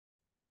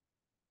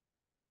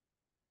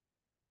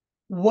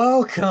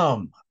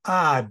Welcome.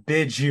 I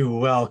bid you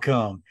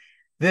welcome.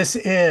 This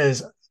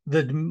is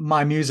the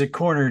My Music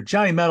Corner.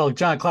 Johnny Metal,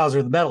 John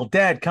Clauser, the Metal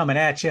Dad, coming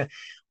at you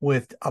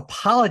with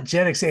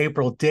ApologetiX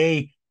April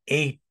Day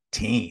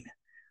 18.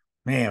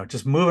 Man,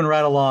 just moving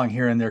right along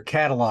here in their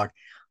catalog.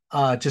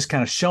 Just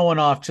kind of showing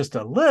off just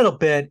a little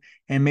bit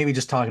and maybe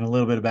just talking a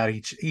little bit about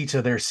each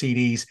of their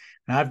CDs.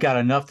 And I've got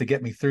enough to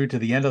get me through to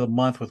the end of the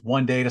month with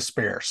one day to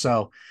spare.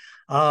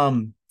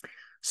 Um,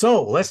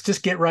 so let's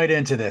just get right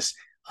into this.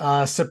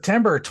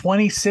 September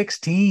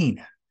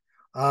 2016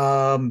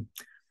 um,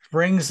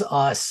 brings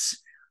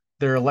us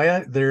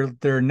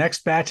their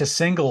next batch of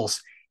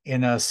singles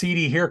in a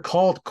CD here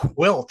called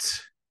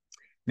Quilt.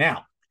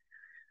 Now,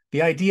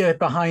 the idea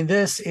behind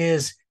this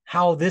is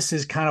how this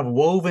is kind of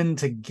woven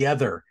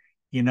together,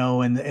 and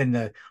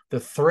the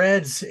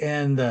threads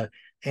and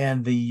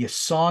the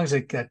songs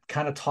that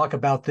kind of talk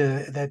about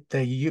that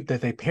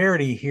they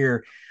parody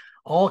here,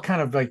 all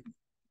kind of like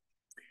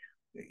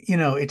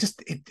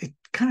it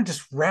kind of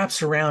just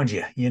wraps around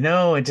you,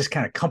 and just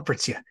kind of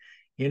comforts you,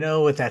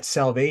 with that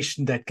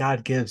salvation that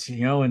God gives,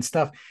 and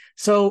stuff.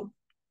 So,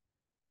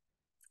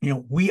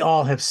 we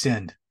all have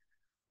sinned,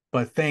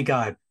 but thank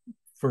God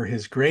for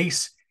his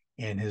grace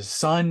and his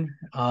son's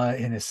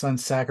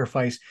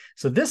sacrifice.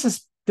 So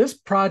this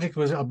project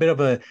was a bit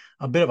of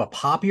a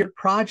popular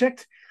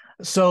project.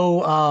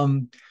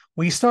 So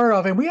we start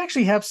off, and we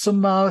actually have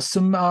some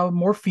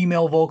more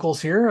female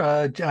vocals here.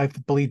 I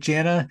believe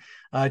Jana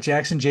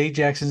Jackson, Jay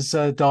Jackson's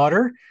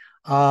daughter,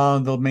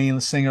 the main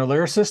singer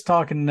lyricist,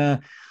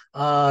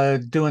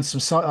 doing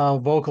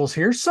some vocals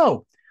here.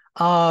 So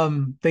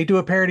they do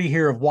a parody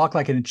here of "Walk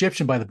Like an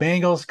Egyptian" by the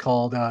Bangles,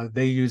 called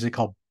they use it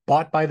called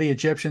 "Bought by the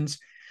Egyptians."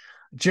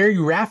 Jerry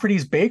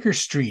Rafferty's Baker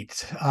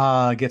Street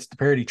gets the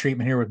parody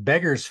treatment here with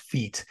 "Beggar's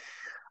Feet."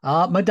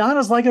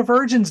 Madonna's "Like a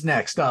Virgin's"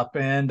 next up,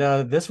 and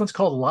this one's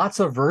called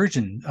 "Lots of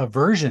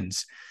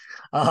Versions."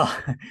 Uh,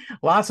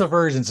 Lots of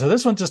versions. So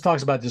this one just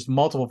talks about just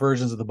multiple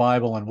versions of the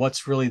Bible and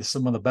what's really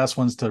some of the best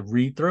ones to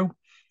read through.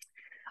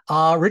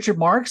 Richard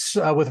Marx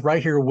with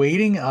 "Right Here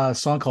Waiting," a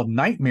song called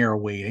 "Nightmare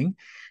Waiting"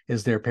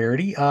 is their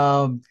parody.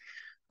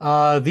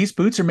 These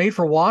boots are made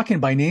for walking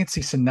by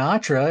Nancy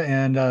Sinatra,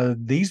 and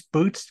these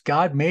boots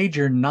God made,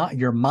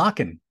 you're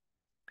mocking.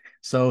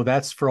 So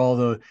that's for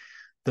all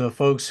the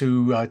folks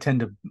who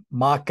tend to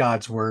mock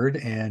God's word.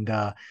 And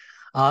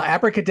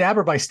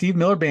 "Abracadabra" by Steve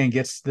Miller Band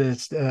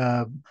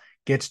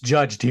gets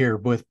judged here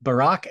with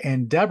Barack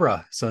and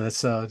Deborah. So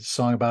that's a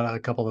song about a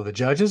couple of the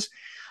judges.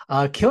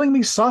 "Killing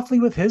Me Softly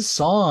with His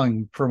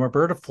Song" from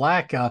Roberta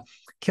Flack.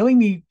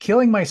 Killing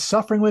my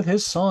suffering with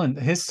his son.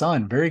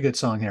 Very good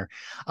song here.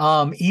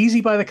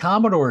 "Easy" by the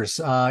Commodores.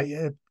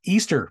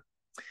 Easter.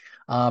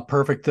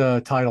 Perfect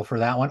title for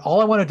that one.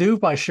 "All I Want to Do"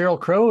 by Sheryl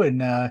Crow, and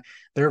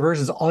their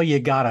version is "All You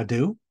Gotta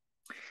Do."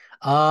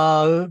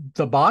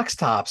 The Box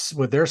Tops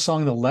with their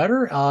song "The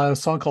Letter," a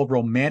song called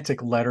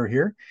 "Romantic Letter"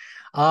 here.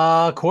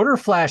 Quarter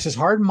Flash's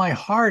 "Harden My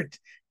Heart,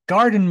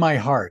 Garden My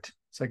Heart."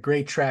 It's a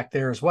great track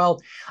there as well.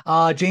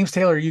 James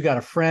Taylor, "You Got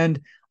a Friend,"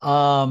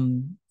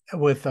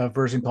 with a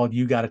version called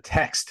 "You Got a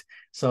Text."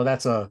 So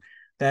that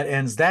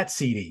ends that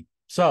CD.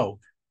 So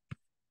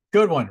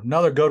good one,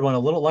 another good one.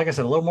 Like I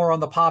said, a little more on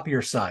the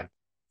poppier side.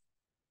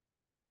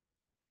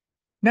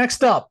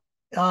 Next up,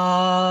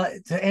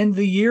 to end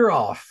the year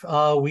off,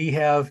 we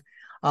have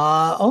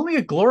only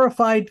a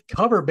glorified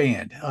cover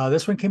band.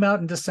 This one came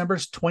out in December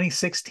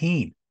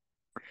 2016.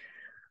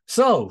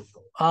 So,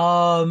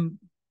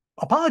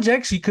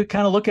 Apologetics, you could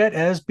kind of look at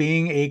as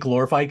being a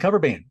glorified cover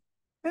band.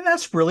 And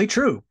that's really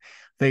true.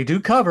 They do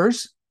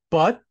covers,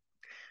 but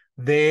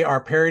they are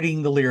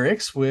parodying the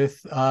lyrics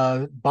with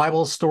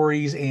Bible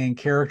stories and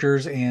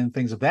characters and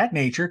things of that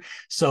nature.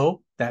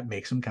 So that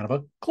makes them kind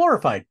of a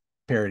glorified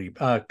parody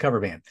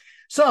cover band.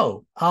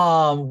 So,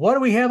 what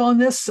do we have on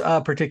this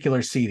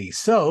particular CD?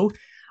 So,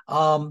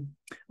 a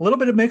little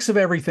bit of mix of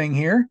everything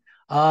here.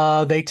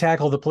 They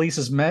tackle the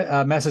Police's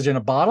Message in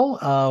a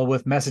Bottle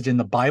with Message in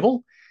the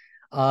Bible.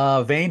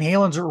 Van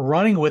Halen's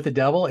 "Running with the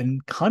Devil"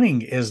 and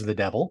 "Cunning is the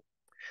Devil."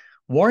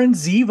 Warren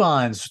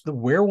Zevon's "The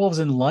Werewolves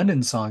in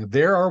London" song,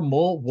 "There Are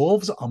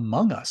Wolves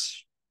Among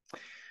Us."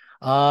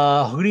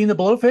 Hootie and the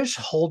Blowfish,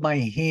 "Hold My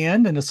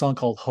Hand," and a song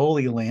called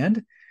 "Holy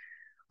Land."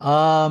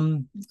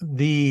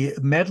 The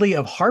medley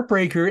of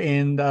 "Heartbreaker"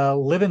 and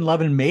 "Livin'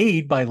 Lovin'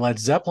 Maid" by Led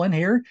Zeppelin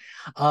here.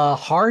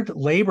 "Hard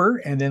Labor,"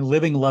 and then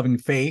 "Living Loving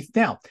Faith."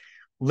 Now,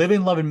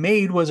 "Living Lovin'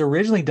 Maid" was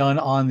originally done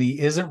on the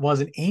 "Isn't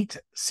Wasn't Ain't"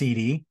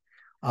 CD,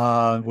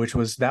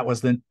 that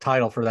was the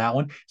title for that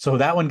one. So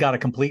that one got a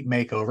complete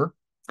makeover.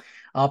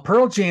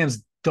 Pearl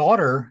Jam's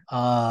 "Daughter"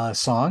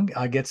 song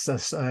gets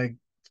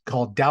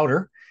called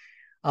 "Doubter."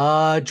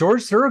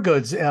 George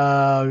Thorogood's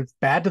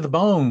 "Bad to the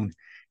Bone,"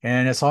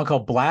 and a song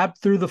called "Blab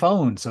Through the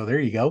Phone." So there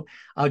you go.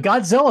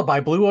 Godzilla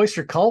by Blue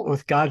Oyster Cult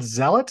with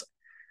 "Godzilla."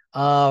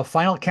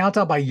 Final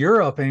Countdown by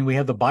Europe, and we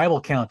have the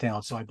Bible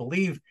Countdown. So I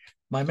believe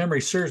my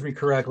memory serves me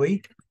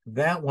correctly.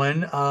 That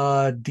one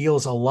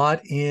deals a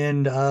lot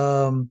in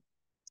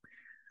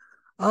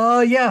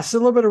yes, a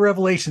little bit of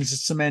Revelations and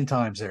some end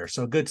times there.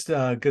 So good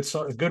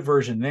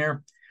version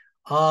there.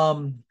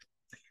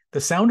 The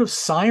Sound of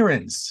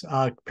Sirens,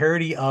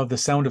 parody of The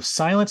Sound of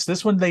Silence.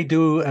 This one they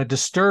do a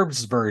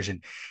Disturbed's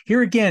version.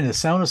 Here again, The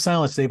Sound of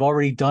Silence, they've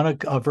already done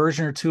a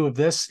version or two of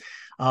this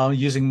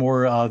using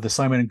more the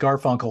Simon and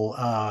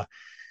Garfunkel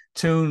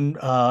tune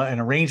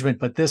and arrangement,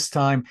 but this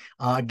time,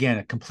 again,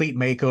 a complete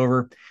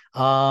makeover.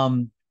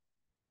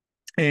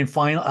 And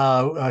final,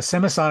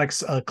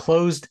 Semisonic's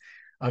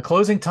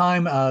closing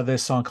time,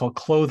 this song called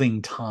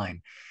Clothing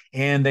Time.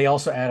 And they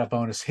also add a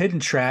bonus hidden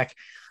track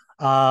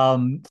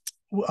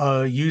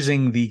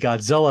using the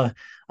Godzilla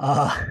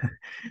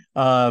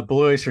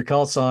Blue Oyster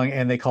Cult song,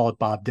 and they call it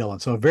Bob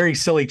Dylan. So a very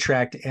silly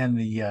track to end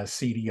the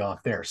CD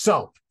off there.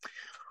 So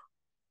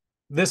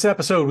this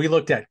episode, we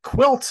looked at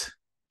Quilt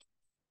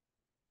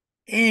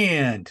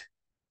and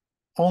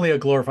Only a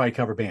Glorified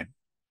Cover Band.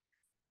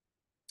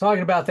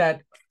 Talking about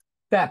that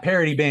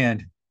parody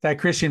band, that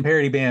Christian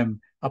parody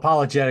band,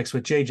 ApologetiX,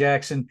 with Jay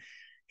Jackson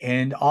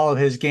and all of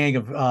his gang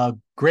of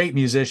great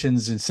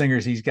musicians and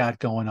singers he's got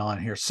going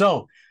on here.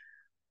 So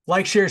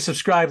like, share,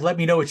 subscribe. Let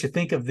me know what you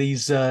think of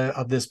these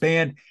of this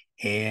band,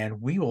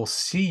 and we will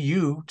see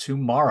you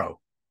tomorrow.